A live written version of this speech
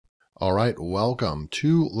All right, welcome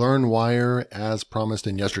to LearnWire. As promised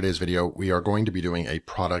in yesterday's video, we are going to be doing a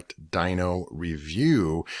ProductDyno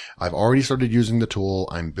review. I've already started using the tool.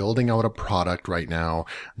 I'm building out a product right now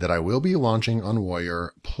that I will be launching on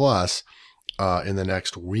Wire Plus in the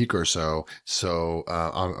next week or so. So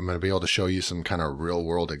I'm going to be able to show you some kind of real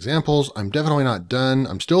world examples. I'm definitely not done.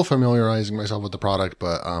 I'm still familiarizing myself with the product,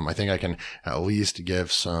 but I think I can at least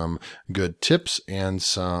give some good tips and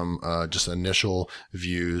some just initial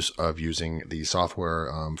views of using the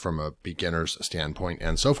software from a beginner's standpoint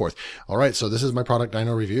and so forth. All right, so this is my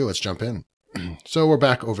ProductDyno review. Let's jump in. So we're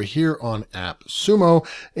back over here on AppSumo,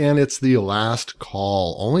 and it's the last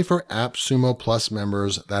call only for AppSumo Plus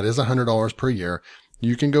members. That is $100 per year.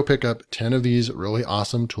 You can go pick up 10 of these really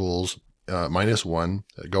awesome tools, minus one.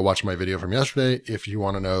 Go watch my video from yesterday if you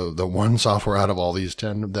want to know the one software out of all these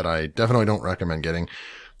 10 that I definitely don't recommend getting,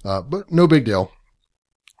 but no big deal.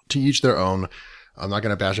 To each their own. I'm not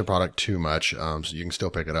going to bash a product too much, so you can still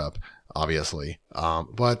pick it up, obviously.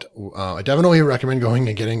 But I definitely recommend going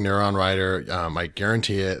and getting Neuron Writer. I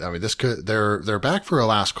guarantee it. I mean, they're back for a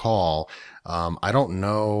last call. I don't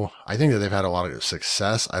know. I think that they've had a lot of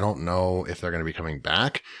success. I don't know if they're going to be coming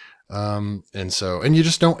back. And you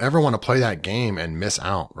just don't ever want to play that game and miss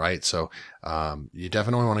out, right? So, you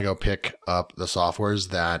definitely want to go pick up the softwares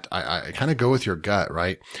that I kind of go with your gut,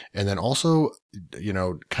 right? And then also,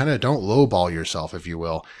 kind of don't lowball yourself, if you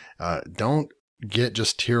will. Don't get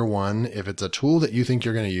just tier one. If it's a tool that you think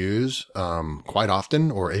you're going to use, quite often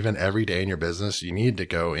or even every day in your business, you need to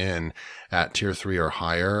go in at tier 3 or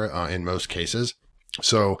higher, in most cases.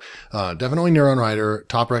 So definitely Neuron Writer,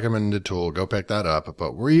 top recommended tool. Go pick that up.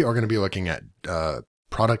 But we are going to be looking at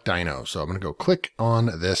ProductDyno. So I'm going to go click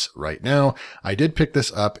on this right now. I did pick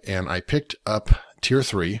this up, and I picked up tier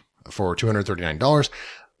 3 for $239.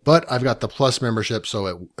 But I've got the Plus membership,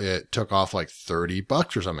 so it took off like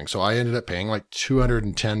 $30 or something. So I ended up paying like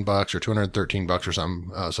 $210 or $213 or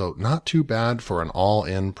something. So not too bad for an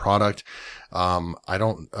all-in product.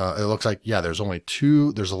 It looks like, yeah, there's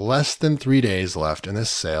less than 3 days left in this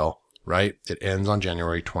sale, right? It ends on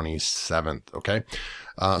January 27th. Okay.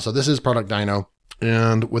 So this is ProductDyno,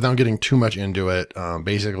 and without getting too much into it,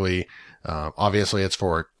 basically, obviously it's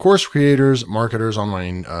for course creators, marketers,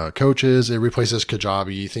 online coaches. It replaces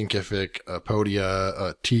Kajabi, Thinkific,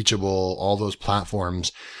 Podia, Teachable, all those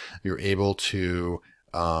platforms. You're able to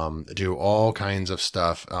do all kinds of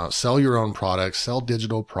stuff, sell your own products, sell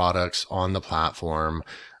digital products on the platform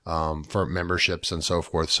for memberships and so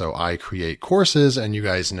forth. So I create courses, and you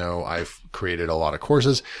guys know I've created a lot of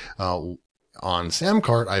courses. On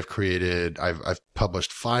Samcart, I've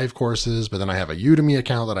published 5 courses, but then I have a Udemy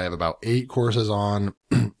account that I have about 8 courses on.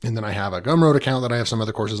 And then I have a Gumroad account that I have some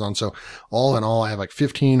other courses on. So all in all, I have like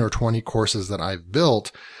 15 or 20 courses that I've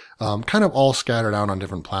built, kind of all scattered out on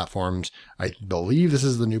different platforms. I believe this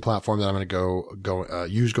is the new platform that I'm going to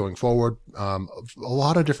use going forward. A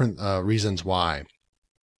lot of different reasons why.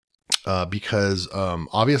 Because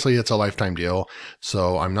obviously it's a lifetime deal,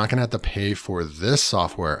 so I'm not going to have to pay for this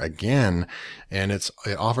software again, and it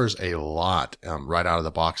offers a lot right out of the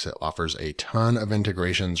box. It offers a ton of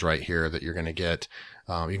integrations right here that you're going to get.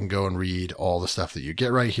 You can go and read all the stuff that you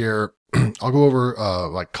get right here. I'll go over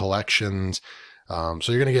like collections. So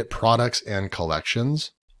you're going to get products and collections,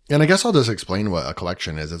 and I guess I'll just explain what a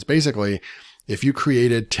collection is. It's basically, if you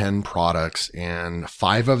created 10 products and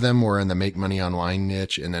 5 of them were in the make money online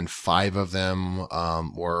niche, and then 5 of them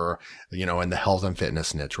were, in the health and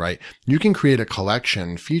fitness niche, right? You can create a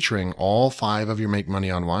collection featuring all 5 of your make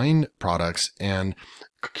money online products and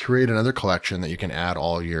create another collection that you can add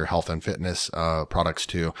all your health and fitness products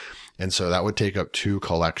to. And so that would take up 2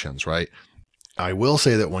 collections, right? I will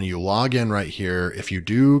say that when you log in right here, if you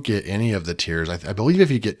do get any of the tiers, I believe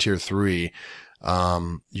if you get tier 3,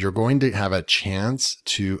 you're going to have a chance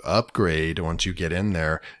to upgrade once you get in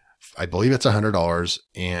there. I believe it's $100.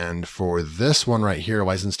 And for this one right here,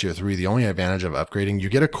 license tier 3, the only advantage of upgrading, you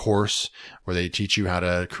get a course where they teach you how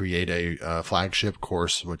to create a flagship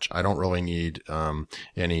course, which I don't really need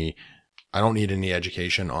I don't need any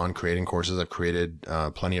education on creating courses. I've created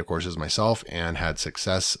plenty of courses myself and had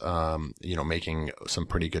success, making some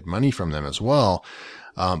pretty good money from them as well.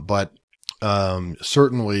 But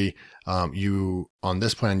certainly, on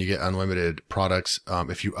this plan, you get unlimited products.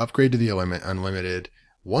 If you upgrade to the unlimited,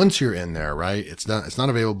 once you're in there, right? It's not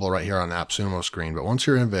available right here on the AppSumo screen, but once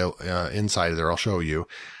you're inside there, I'll show you.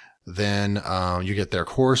 Then you get their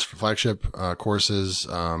course, flagship courses,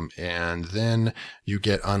 and then you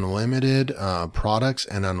get unlimited products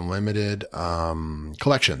and unlimited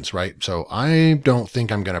collections, right? So I don't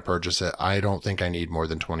think I'm going to purchase it. I don't think I need more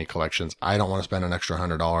than 20 collections. I don't want to spend an extra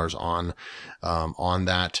 $100 on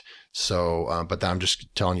that. So, but I'm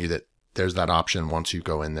just telling you that there's that option once you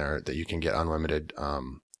go in there that you can get unlimited. I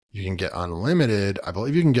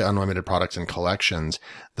believe you can get unlimited products and collections.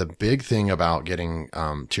 The big thing about getting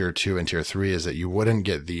tier 2 and tier 3 is that you wouldn't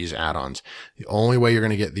get these add-ons. The only way you're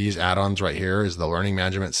going to get these add-ons right here is the learning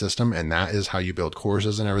management system, and that is how you build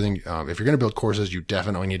courses and everything. If you're going to build courses, you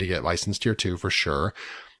definitely need to get licensed tier 2 for sure.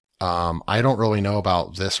 I don't really know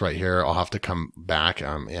about this right here. I'll have to come back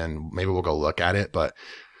and maybe we'll go look at it, but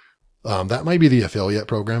that might be the affiliate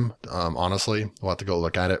program. Honestly, we'll have to go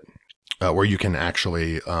look at it. Where you can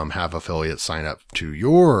actually have affiliates sign up to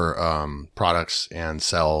your products and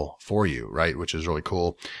sell for you, right? Which is really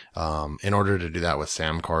cool. In order to do that with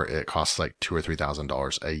Samcart, it costs like $2,000 or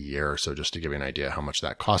 $3,000 a year. So just to give you an idea how much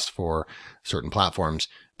that costs for certain platforms.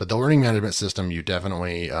 But the learning management system, you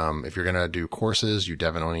definitely, if you're going to do courses, you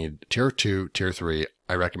definitely need tier 2, tier 3.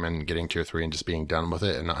 I recommend getting tier 3 and just being done with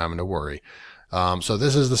it and not having to worry. So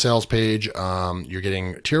this is the sales page. You're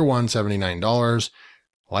getting tier 1, $79.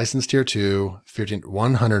 License tier 2,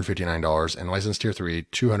 $159, and license tier 3,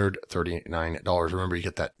 $239. Remember, you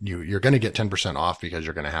get that. You're going to get 10% off because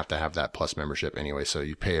you're going to have that plus membership anyway. So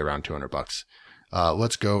you pay around $200.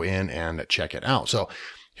 Let's go in and check it out. So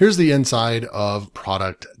here's the inside of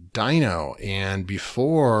ProductDyno. And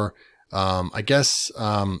before, I guess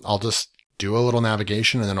I'll just do a little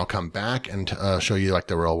navigation and then I'll come back and show you like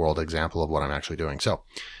the real world example of what I'm actually doing. So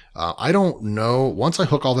I don't know. Once I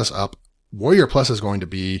hook all this up, Warrior Plus is going to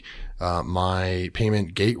be my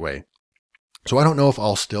payment gateway. So I don't know if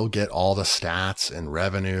I'll still get all the stats and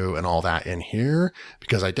revenue and all that in here,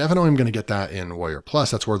 because I definitely am going to get that in Warrior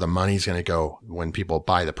Plus. That's where the money's going to go when people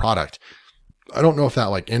buy the product. I don't know if that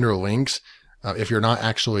like interlinks. If you're not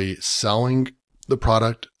actually selling the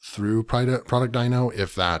product through ProductDyno,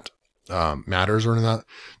 if that matters or not.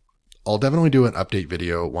 I'll definitely do an update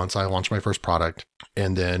video once I launch my first product,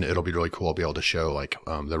 and then it'll be really cool. I'll be able to show like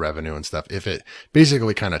the revenue and stuff if it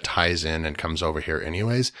basically kind of ties in and comes over here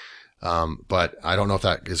anyways. But I don't know if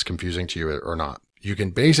that is confusing to you or not. You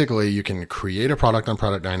can create a product on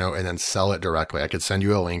ProductDyno and then sell it directly. I could send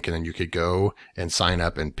you a link and then you could go and sign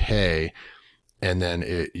up and pay. And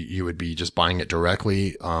then you would be just buying it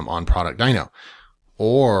directly on ProductDyno.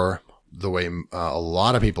 Or the way a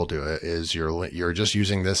lot of people do it is you're just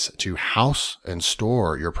using this to house and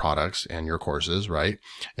store your products and your courses, right?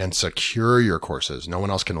 And secure your courses. No one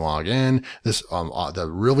else can log in. This the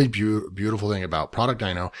really beautiful thing about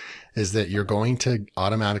ProductDyno is that you're going to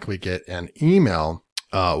automatically get an email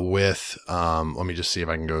with let me just see if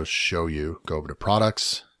I can go show you. Go over to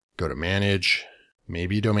products, go to manage,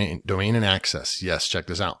 maybe domain and access. Yes, check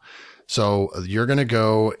this out. So you're going to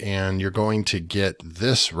go and you're going to get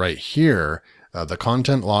this right here, the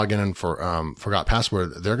content login and forgot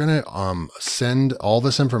password. They're going to send all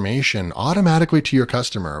this information automatically to your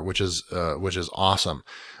customer, which is awesome.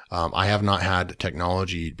 I have not had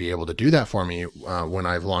technology be able to do that for me when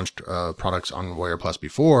I've launched products on Warrior Plus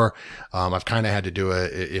before. I've kind of had to do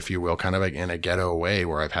it, if you will, kind of like in a ghetto way,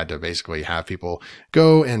 where I've had to basically have people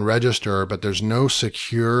go and register, but there's no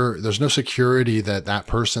security that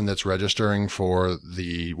person that's registering for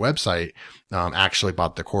the website actually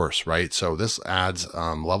bought the course, right? So this adds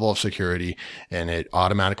level of security, and it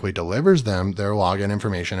automatically delivers them their login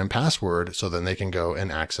information and password, so then they can go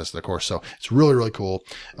and access the course. So it's really, really cool.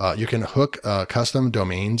 You can hook custom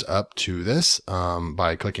domains up to this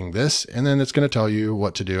by clicking this, and then it's going to tell you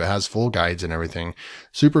what to do. It has full guides and everything.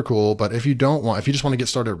 Super cool. But if you just want to get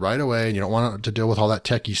started right away and you don't want to deal with all that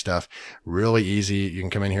techie stuff, really easy. You can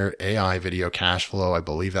come in here, AI video cash flow. I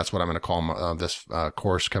believe that's what I'm going to call this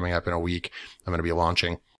course coming up in a week. I'm going to be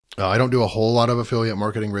launching. I don't do a whole lot of affiliate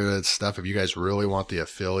marketing related stuff. If you guys really want the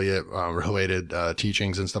affiliate related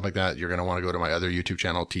teachings and stuff like that, you're going to want to go to my other YouTube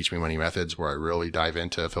channel, Teach Me Money Methods, where I really dive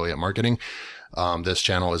into affiliate marketing. This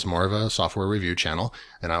channel is more of a software review channel,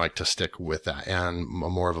 and I like to stick with that, and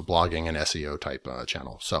more of a blogging and SEO type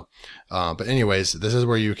channel. So, but anyways, this is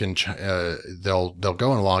where you can, they'll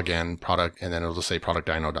go and log in product, and then it'll just say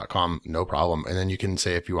productdyno.com, no problem. And then you can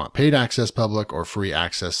say if you want paid access, public, or free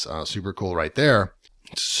access, super cool right there.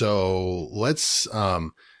 So let's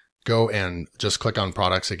go and just click on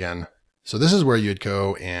products again. So this is where you'd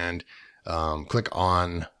go and click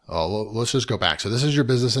on, let's just go back. So this is your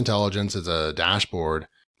business intelligence. It's a dashboard.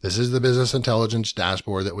 This is the business intelligence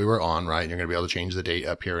dashboard that we were on, right? You're going to be able to change the date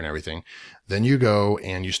up here and everything. Then you go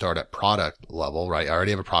and you start at product level, right? I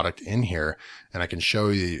already have a product in here and I can show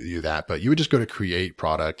you that, but you would just go to create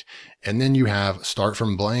product and then you have start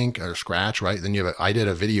from blank or scratch, right? Then you have, I did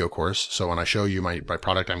a video course. So when I show you my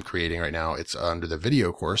product I'm creating right now, it's under the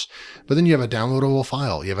video course, but then you have a downloadable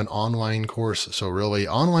file. You have an online course. So really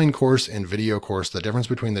online course and video course, the difference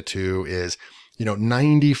between the two is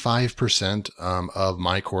 95% of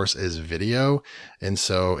my course is video. And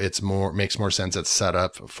so makes more sense. It's set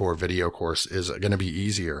up for video course is going to be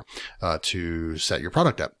easier to set your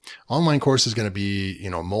product up. Online course is going to be,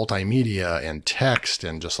 multimedia and text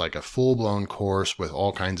and just like a full blown course with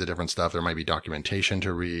all kinds of different stuff. There might be documentation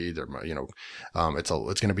to read. There, it's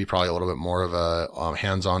going to be probably a little bit more of a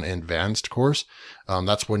hands-on advanced course.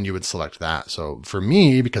 That's when you would select that. So for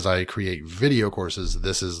me, because I create video courses,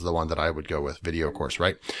 this is the one that I would go with, video course,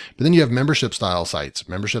 right? But then you have membership style sites,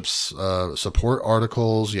 memberships, support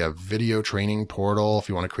articles. You have video training portal. If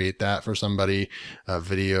you want to create that for somebody,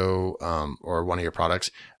 video, or one of your products,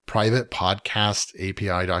 private podcast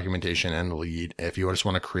API documentation and lead. If you just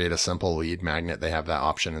want to create a simple lead magnet, they have that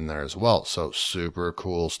option in there as well. So super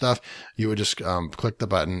cool stuff. You would just click the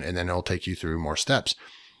button and then it'll take you through more steps.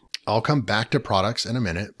 I'll come back to products in a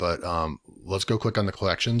minute, but let's go click on the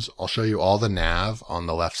collections. I'll show you all the nav on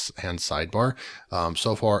the left-hand sidebar.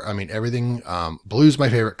 So far, I mean, everything, blue's my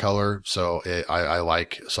favorite color. So I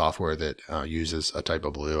like software that uses a type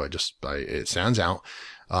of blue. It stands out.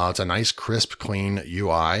 It's a nice, crisp, clean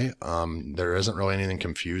UI. There isn't really anything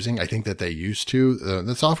confusing. I think that they used to.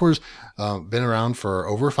 The software's been around for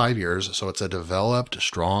over 5 years. So it's a developed,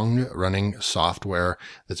 strong running software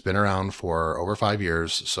that's been around for over 5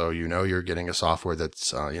 years. So you're getting a software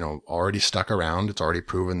that's already stuck around. It's already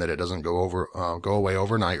proven that it doesn't go away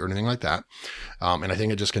overnight or anything like that. And I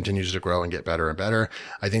think it just continues to grow and get better and better.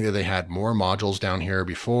 I think that they had more modules down here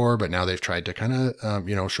before, but now they've tried to kind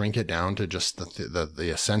of shrink it down to just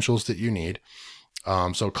the essentials that you need.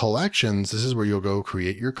 So collections, this is where you'll go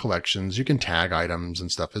create your collections. You can tag items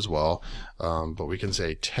and stuff as well. But we can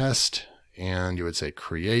say test and you would say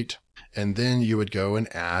create, and then you would go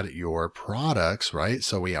and add your products, right?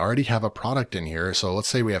 So we already have a product in here. So let's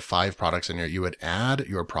say we have 5 products in here. You would add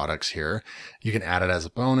your products here. You can add it as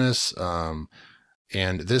a bonus.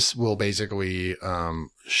 And this will basically,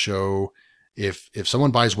 show if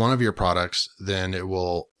someone buys one of your products, then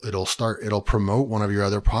it'll promote one of your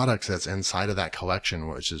other products that's inside of that collection,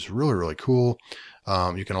 which is really, really cool.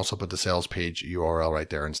 You can also put the sales page URL right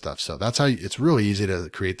there and stuff. So that's how it's really easy to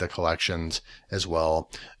create the collections as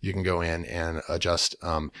well. You can go in and adjust.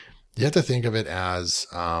 You have to think of it as,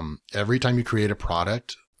 every time you create a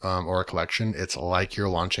product, or a collection, it's like you're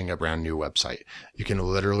launching a brand new website. You can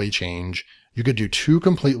literally change. You could do 2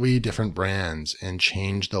 completely different brands and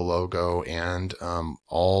change the logo and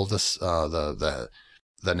all this, the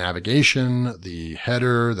navigation, the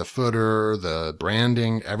header, the footer, the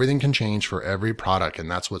branding, everything can change for every product.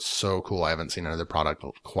 And that's what's so cool. I haven't seen another product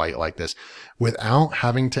quite like this without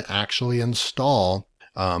having to actually install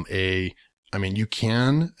you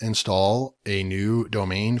can install a new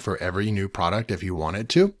domain for every new product if you wanted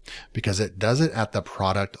to, because it does it at the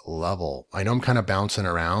product level. I know I'm kind of bouncing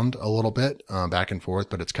around a little bit back and forth,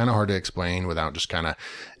 but it's kind of hard to explain without just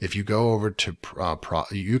if you go over to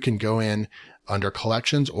you can go in under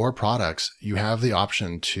collections or products, you have the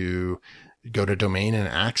option to go to domain and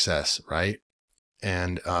access, right?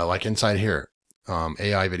 And like inside here,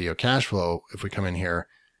 AI video cash flow, if we come in here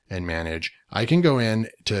and manage, I can go in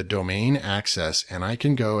to domain access and I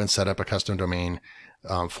can go and set up a custom domain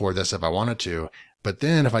for this if I wanted to. But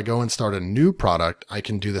then if I go and start a new product, I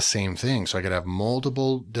can do the same thing. So I could have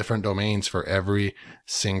multiple different domains for every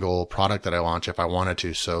single product that I launch if I wanted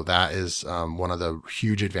to. So that is one of the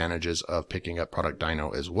huge advantages of picking up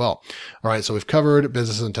ProductDyno as well. All right, so we've covered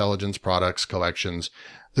business intelligence, products, collections.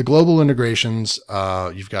 The global integrations,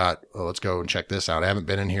 you've got, let's go and check this out. I haven't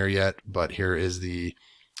been in here yet, but here is the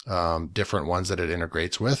different ones that it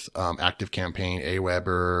integrates with, ActiveCampaign,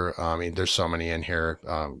 Aweber. There's so many in here,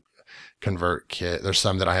 ConvertKit. There's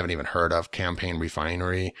some that I haven't even heard of, Campaign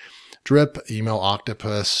Refinery, Drip, Email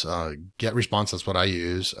Octopus, GetResponse. That's what I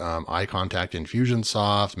use. iContact,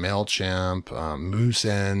 Infusionsoft, MailChimp,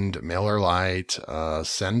 Moosend, MailerLite,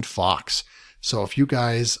 SendFox. So if you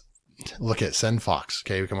guys look at SendFox,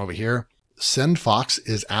 okay, we come over here. SendFox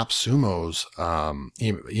is AppSumo's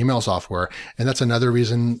email software, and that's another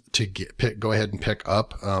reason to go ahead and pick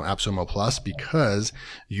up AppSumo Plus, because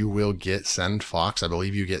you will get SendFox. I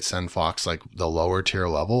believe you get SendFox like the lower tier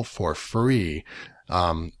level for free.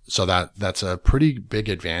 So that's a pretty big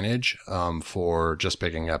advantage for just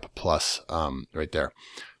picking up Plus right there.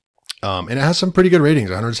 And it has some pretty good ratings,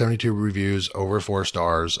 172 reviews, over 4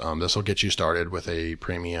 stars. This will get you started with a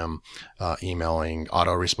premium emailing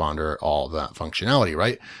autoresponder, all that functionality,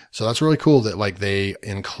 right? So that's really cool that like they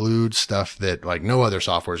include stuff that like no other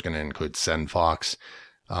software is going to include. SendFox,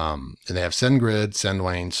 and they have SendGrid,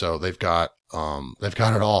 SendLane. So they've got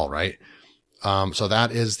it all, right? So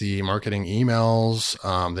that is the marketing emails.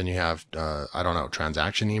 Then you have, I don't know,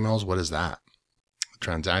 transaction emails. What is that?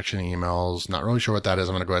 Transaction emails. Not really sure what that is.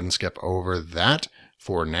 I'm going to go ahead and skip over that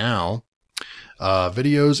for now.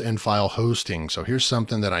 Videos and file hosting. So here's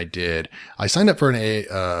something that I did. I signed up for an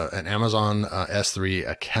Amazon S3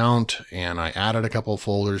 account, and I added a couple of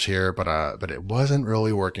folders here, but it wasn't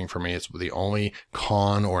really working for me. It's the only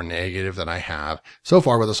con or negative that I have so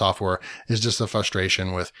far with the software is just the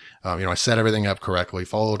frustration with, I set everything up correctly,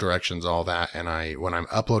 follow directions, all that. And when I'm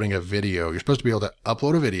uploading a video, you're supposed to be able to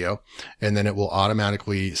upload a video, and then it will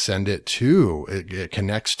automatically send it it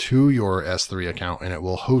connects to your S3 account, and it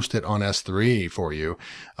will host it on S3 for you.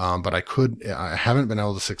 But I haven't been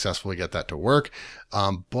able to successfully get that to work.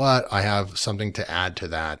 But I have something to add to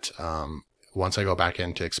that. Once I go back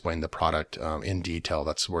in to explain the product, in detail,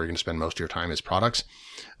 that's where you're going to spend most of your time is products.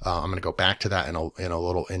 I'm going to go back to that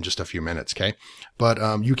in just a few minutes. Okay. But,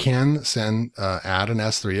 you can add an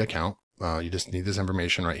S3 account. You just need this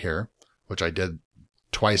information right here, which I did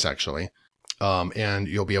twice actually. And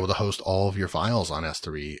you'll be able to host all of your files on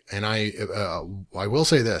S3. And I will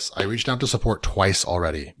say this, I reached out to support twice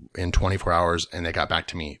already in 24 hours, and they got back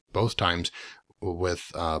to me both times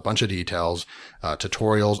with a bunch of details,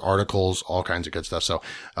 tutorials, articles, all kinds of good stuff. So,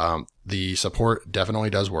 the support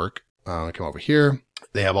definitely does work. Come over here.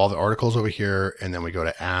 They have all the articles over here, and then we go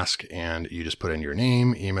to ask, and you just put in your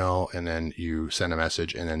name, email, and then you send a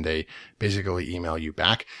message, and then they basically email you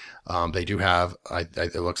back. They do have,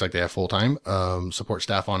 it looks like they have full-time support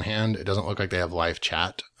staff on hand. It doesn't look like they have live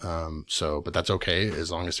chat. But that's okay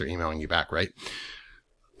as long as they're emailing you back, right?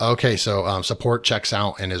 Okay, so support checks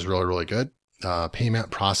out and is really, really good.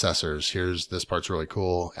 Payment processors. This part's really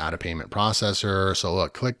cool. Add a payment processor. So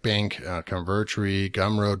look, ClickBank, Convertri,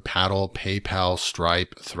 Gumroad, Paddle, PayPal,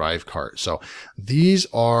 Stripe, Thrivecart. So these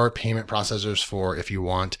are payment processors for if you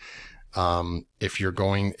want, if you're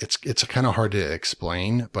going, it's kind of hard to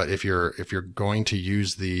explain, but if you're going to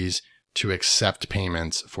use these to accept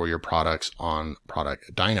payments for your products on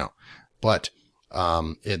ProductDyno. But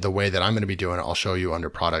the way that I'm going to be doing it, I'll show you under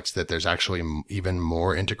products that there's actually even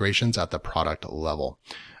more integrations at the product level.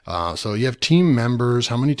 So you have team members.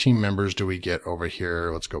 How many team members do we get over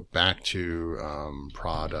here? Let's go back to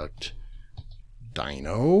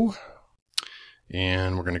ProductDyno,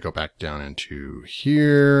 and we're going to go back down into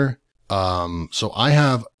here. So I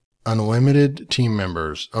have unlimited team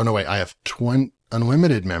members. Oh no, wait, I have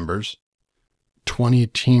unlimited members, 20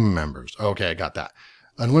 team members. Okay, I got that.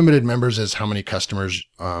 Unlimited members is how many customers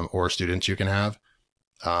or students you can have.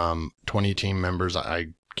 20 team members, I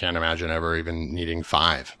can't imagine ever even needing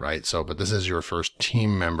 5, right? So, but this is your first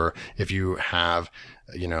team member. If you have,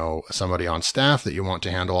 somebody on staff that you want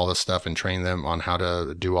to handle all this stuff and train them on how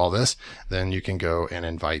to do all this, then you can go and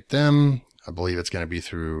invite them. I believe it's going to be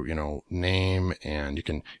through, name, and you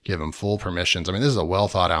can give them full permissions. I mean, this is a well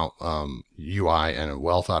thought out UI and a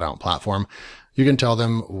well thought out platform. You can tell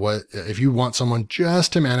them if you want someone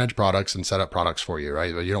just to manage products and set up products for you,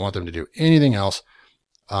 right? But you don't want them to do anything else.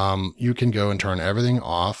 You can go and turn everything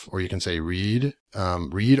off, or you can say read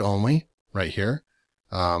only right here.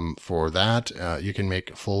 For that, you can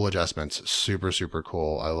make full adjustments. Super, super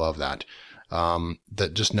cool. I love that.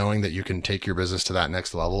 That just knowing that you can take your business to that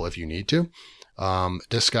next level if you need to.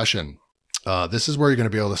 Discussion. This is where you're going to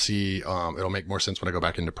be able to see, it'll make more sense when I go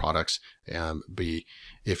back into products, and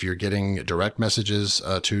if you're getting direct messages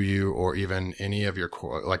to you, or even any of your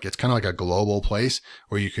like it's kind of like a global place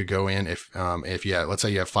where you could go in if let's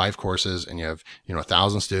say you have 5 courses and you have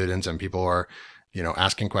 1,000 students, and people are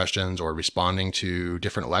asking questions or responding to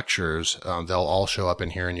different lectures, they'll all show up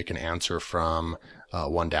in here, and you can answer from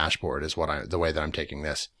one dashboard is the way that I'm taking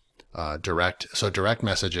this. Direct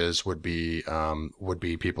messages would be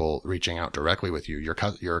people reaching out directly with you,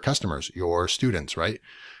 your customers, your students, right?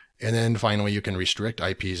 And then finally, you can restrict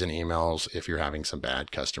IPs and emails if you're having some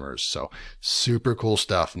bad customers. So super cool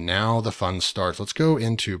stuff. Now the fun starts. Let's go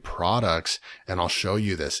into products, and I'll show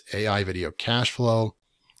you this AI video cash flow.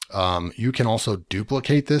 You can also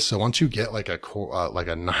duplicate this. So once you get like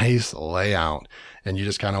a nice layout, and you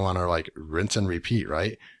just kind of want to like rinse and repeat,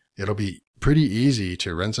 right? It'll be pretty easy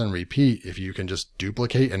to rinse and repeat if you can just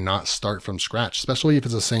duplicate and not start from scratch, especially if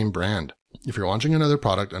it's the same brand. If you're launching another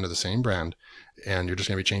product under the same brand and you're just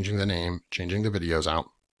going to be changing the name, changing the videos out,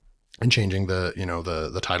 and changing the,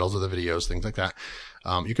 the titles of the videos, things like that.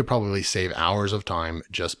 You could probably save hours of time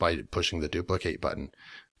just by pushing the duplicate button.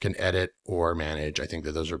 You can edit or manage. I think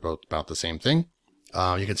that those are both about the same thing.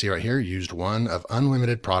 You can see right here, used one of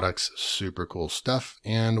unlimited products, super cool stuff.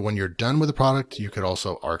 And when you're done with the product, you could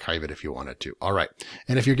also archive it if you wanted to. All right.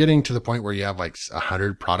 And if you're getting to the point where you have like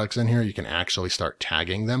 100 products in here, you can actually start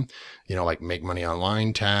tagging them, like make money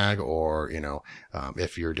online tag, or,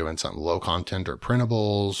 if you're doing something low content or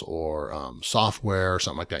printables or software or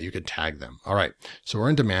something like that, you could tag them. All right. So we're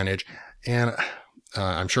into manage, and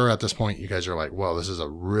I'm sure at this point you guys are like, well, this is a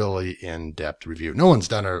really in-depth review. No one's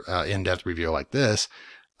done an in-depth review like this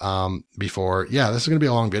before. Yeah, this is going to be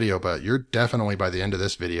a long video, but you're definitely by the end of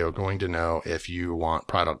this video going to know if you want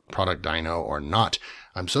ProductDyno or not.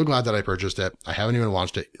 I'm so glad that I purchased it. I haven't even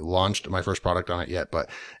launched my first product on it yet, but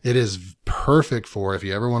it is perfect for if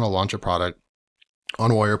you ever want to launch a product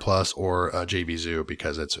on Wire Plus or JVZoo,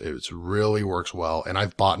 because it's really works well. And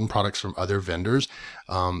I've bought products from other vendors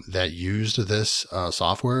that used this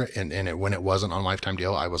software, and when it wasn't on lifetime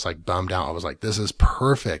deal, I was like bummed out. I was like, this is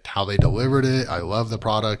perfect how they delivered it. I love the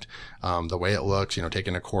product, the way it looks,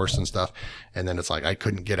 taking a course and stuff. And then it's like I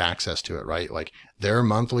couldn't get access to it, right? Like their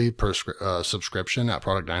monthly subscription at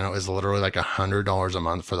ProductDyno is literally like $100 a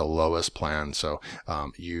month for the lowest plan. So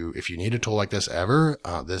if you need a tool like this ever,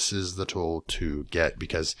 this is the tool to get,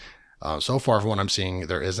 because so far from what I'm seeing,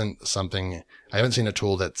 there isn't something, I haven't seen a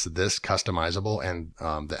tool that's this customizable and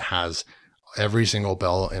that has every single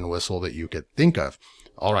bell and whistle that you could think of.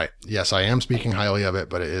 All right. Yes, I am speaking highly of it,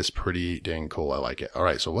 but it is pretty dang cool. I like it. All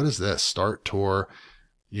right. So what is this? Start tour.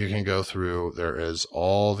 You can go through, there is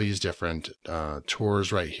all these different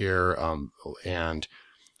tours right here. And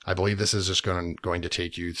I believe this is just going to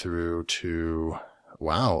take you through to,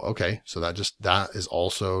 wow. Okay. So that is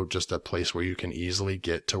also just a place where you can easily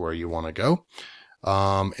get to where you want to go.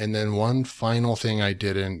 And then one final thing I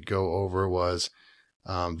didn't go over was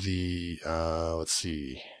let's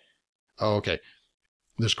see. Oh, okay.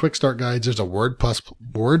 There's quick start guides. There's a WordPress,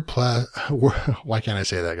 why can't I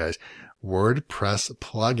say that, guys? WordPress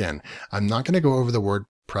plugin. I'm not going to go over the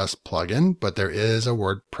WordPress plugin, but there is a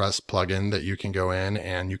WordPress plugin that you can go in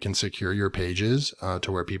and you can secure your pages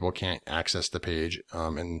to where people can't access the page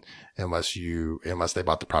unless they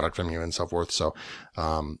bought the product from you and so forth. So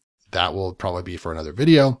that will probably be for another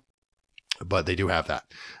video, but they do have that.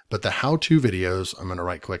 But the how-to videos, I'm going to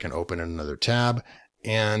right click and open in another tab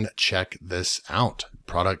and check this out.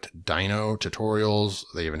 ProductDyno tutorials.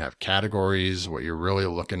 They even have categories, what you're really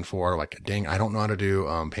looking for. Like, dang, I don't know how to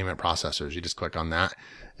do payment processors. You just click on that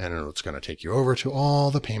and it's going to take you over to all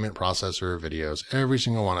the payment processor videos, every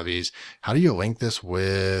single one of these. How do you link this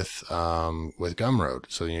with Gumroad?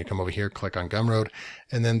 So you come over here, click on Gumroad,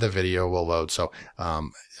 and then the video will load. So I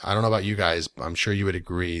don't know about you guys, I'm sure you would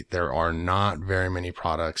agree, there are not very many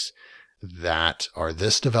products that are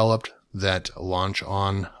this developed that launch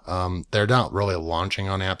on, they're not really launching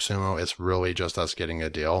on AppSumo. It's really just us getting a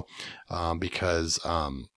deal, because,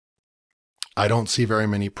 I don't see very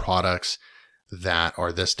many products that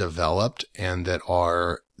are this developed and that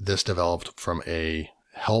are this developed from a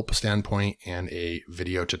help standpoint and a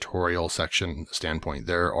video tutorial section standpoint.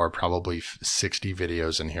 There are probably 60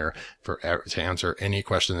 videos in here to answer any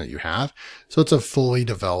question that you have. So it's a fully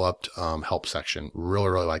developed help section. Really,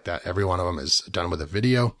 really like that. Every one of them is done with a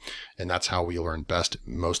video, and that's how we learn best.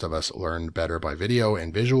 Most of us learn better by video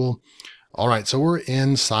and visual. All right, so we're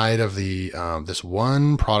inside of the this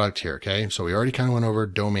one product here. Okay, so we already kind of went over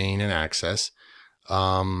domain and access.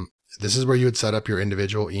 This is where you would set up your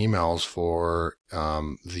individual emails for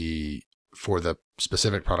the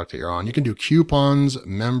specific product that you're on. You can do coupons,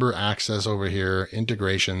 member access over here,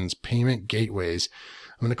 integrations, payment gateways.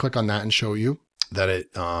 I'm going to click on that and show you that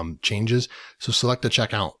it changes. So select the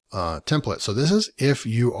checkout template. So this is if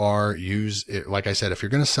you are like I said, if you're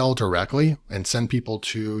going to sell directly and send people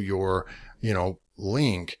to your,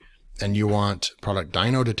 link, and you want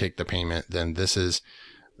ProductDyno to take the payment, then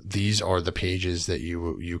these are the pages that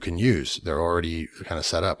you can use. They're already kind of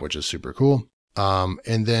set up, which is super cool.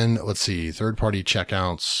 And then let's see, third-party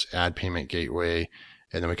checkouts, add payment gateway.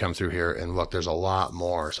 And then we come through here and look, there's a lot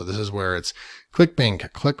more. So this is where it's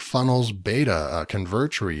ClickBank, ClickFunnels Beta,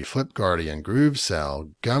 Convertry, FlipGuardian,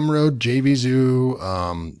 GrooveSell, Gumroad,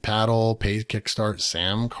 JVZoo, Paddle, Pay Kickstart,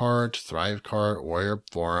 Samcart, ThriveCart, Warrior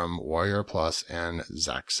Forum, Warrior Plus, and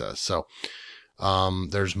Zaxa. So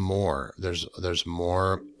there's more. There's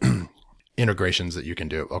more integrations that you can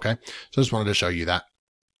do. Okay. So I just wanted to show you that.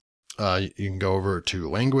 You can go over to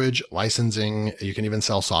language, licensing. You can even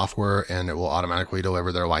sell software and it will automatically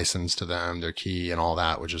deliver their license to them, their key and all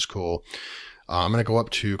that, which is cool. I'm going to go up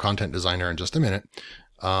to content designer in just a minute.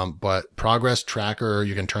 But progress tracker,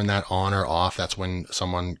 you can turn that on or off. That's when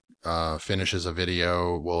someone finishes a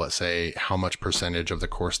video. Will it say how much percentage of the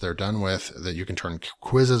course they're done with? That you can turn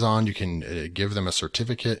quizzes on. You can give them a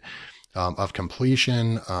certificate of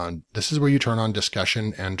completion. This is where you turn on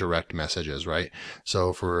discussion and direct messages, right?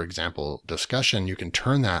 So for example, discussion, you can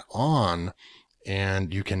turn that on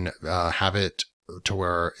and you can have it to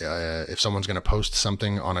where if someone's going to post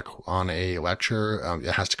something on a lecture,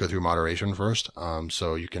 it has to go through moderation first.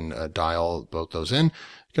 So you can dial both those in.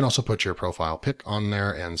 You can also put your profile pic on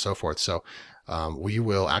there and so forth. So we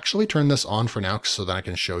will actually turn this on for now so that I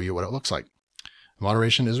can show you what it looks like.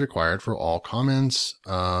 Moderation is required for all comments.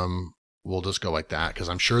 We'll just go like that because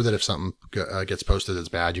I'm sure that if something gets posted that's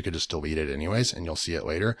bad, you could just delete it anyways and you'll see it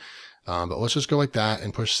later. But let's just go like that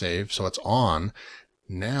and push save. So it's on.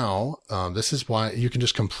 Now, this is why you can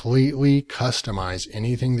just completely customize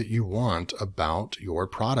anything that you want about your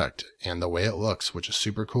product and the way it looks, which is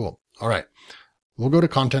super cool. All right, we'll go to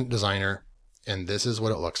Content Designer, and this is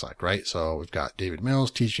what it looks like, right? So we've got David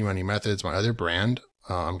Mills, Teach Me Money Methods, my other brand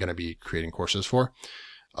I'm going to be creating courses for.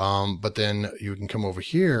 But then you can come over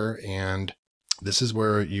here, and this is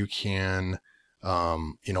where you can,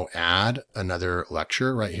 add another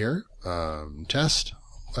lecture right here, test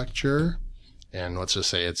lecture. And let's just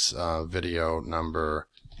say it's video number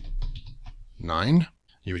 9.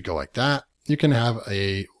 You would go like that. You can have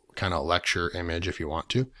a kind of lecture image if you want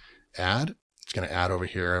to. Add. It's going to add over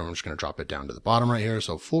here. I'm just going to drop it down to the bottom right here.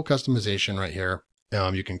 So full customization right here.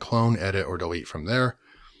 You can clone, edit, or delete from there.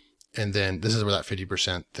 And then this is where that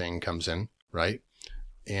 50% thing comes in, right?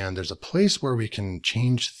 And there's a place where we can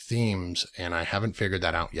change themes, and I haven't figured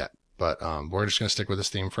that out yet. But we're just going to stick with this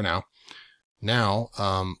theme for now. Now,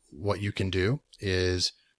 what you can do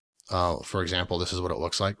is, for example, this is what it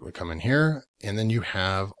looks like. We come in here, and then you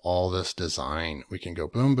have all this design. We can go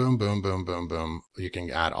boom, boom, boom, boom, boom, boom. You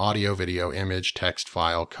can add audio, video, image, text,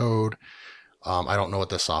 file, code. I don't know what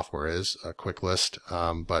this software is, a quick list.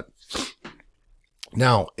 But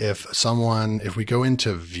now, if we go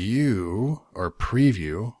into view or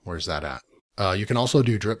preview, where's that at? You can also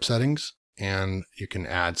do drip settings, and you can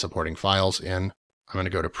add supporting files in. I'm going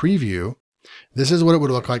to go to preview. This is what it would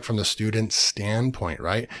look like from the student standpoint,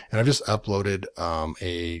 right? And I've just uploaded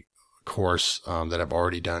a course that I've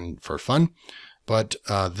already done for fun. But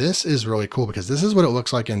this is really cool because this is what it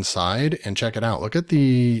looks like inside. And check it out. Look at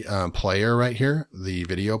the player right here, the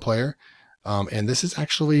video player. And this is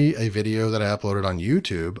actually a video that I uploaded on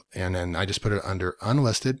YouTube. And then I just put it under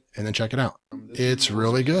unlisted and then check it out. It's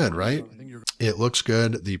really good, right? It looks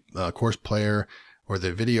good. The course player or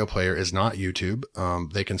the video player is not YouTube.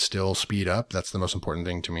 They can still speed up. That's the most important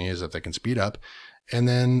thing to me, is that they can speed up. And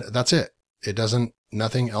then that's it.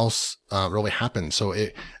 Nothing else really happens. So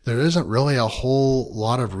there isn't really a whole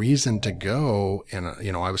lot of reason to go. And,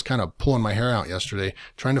 I was kind of pulling my hair out yesterday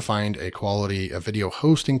trying to find a video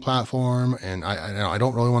hosting platform. And I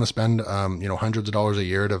don't really want to spend, hundreds of dollars a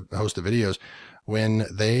year to host the videos when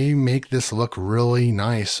they make this look really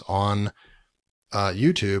nice on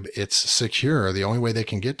YouTube. It's secure. The only way they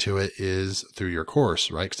can get to it is through your course,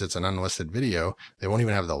 right? Because it's an unlisted video. They won't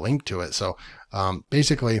even have the link to it. So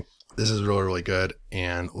basically, this is really, really good.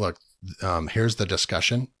 And look, here's the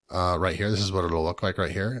discussion right here. This is what it'll look like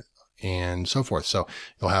right here and so forth. So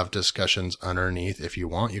you'll have discussions underneath if you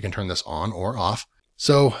want. You can turn this on or off.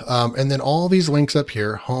 So, and then all these links up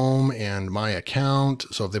here, home and my account.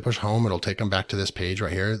 So if they push home, it'll take them back to this page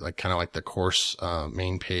right here, like kind of like the course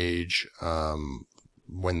main page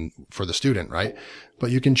for the student, right? But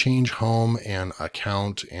you can change home and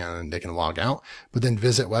account, and they can log out. But then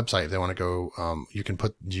visit website, if they want to go, you can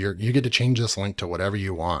you get to change this link to whatever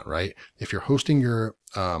you want, right? If you're hosting your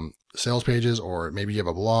sales pages, or maybe you have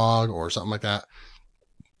a blog or something like that,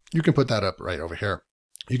 you can put that up right over here.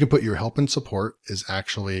 You can put your help and support is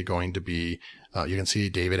actually going to be, you can see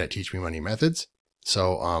David at Teach Me Money Methods.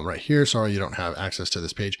 So right here, sorry, you don't have access to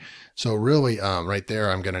this page. So really right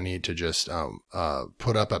there, I'm going to need to just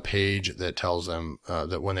put up a page that tells them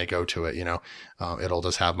that when they go to it, it'll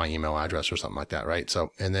just have my email address or something like that, right?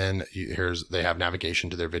 So, and then they have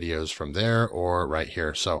navigation to their videos from there or right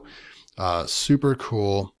here. So super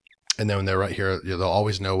cool. And then when they're right here, they'll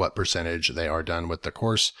always know what percentage they are done with the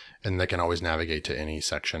course, and they can always navigate to any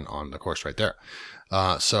section on the course right there.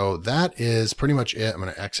 So that is pretty much it. I'm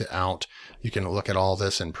going to exit out. You can look at all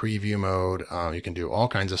this in preview mode. You can do all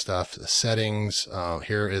kinds of stuff. The settings.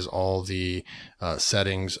 Here is all the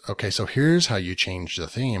settings. Okay, so here's how you change the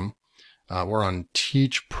theme. We're on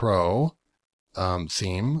Teach Pro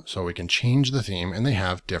theme, so we can change the theme, and they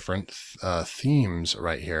have different themes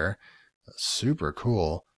right here. Super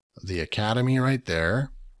cool. The Academy right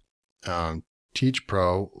there. Teach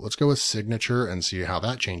Pro. Let's go with signature and see how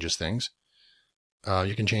that changes things.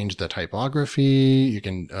 You can change the typography. You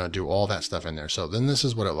can do all that stuff in there. So then this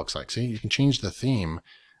is what it looks like. See, you can change the theme.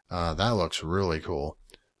 That looks really cool.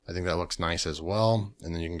 I think that looks nice as well.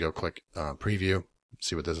 And then you can go click preview,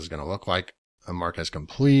 see what this is going to look like. Mark as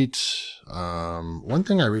complete. One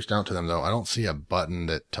thing I reached out to them though, I don't see a button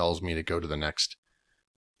that tells me to go to the next,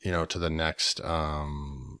 to the next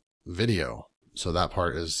video. So that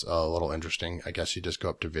part is a little interesting. I guess you just go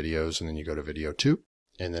up to videos and then you go to video 2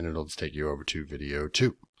 and then it'll just take you over to video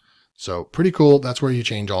 2. So pretty cool. That's where you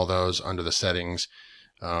change all those under the settings.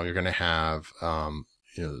 You're going to have,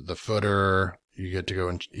 the footer. You get to go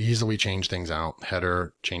and easily change things out.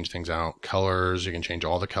 Header, change things out. Colors, you can change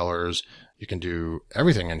all the colors. You can do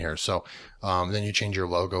everything in here. So then you change your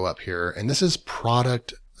logo up here. And this is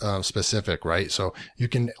product specific, right? So you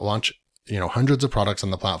can launch hundreds of products on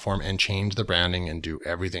the platform and change the branding and do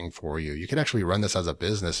everything for you. You could actually run this as a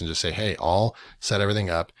business and just say, hey, I'll set everything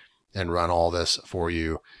up and run all this for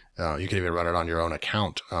you. You can even run it on your own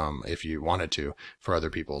account if you wanted to for other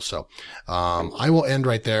people. So I will end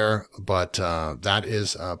right there, but that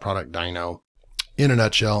is ProductDyno. In a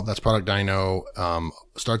nutshell, that's ProductDyno.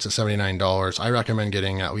 Starts at $79. I recommend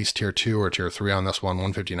getting at least tier 2 or tier 3 on this one,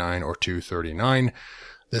 $159 or $239.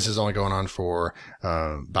 This is only going on for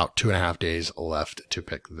about 2.5 days left to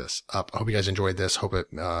pick this up. I hope you guys enjoyed this. Hope it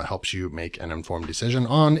helps you make an informed decision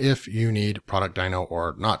on if you need ProductDyno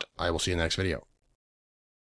or not. I will see you in the next video.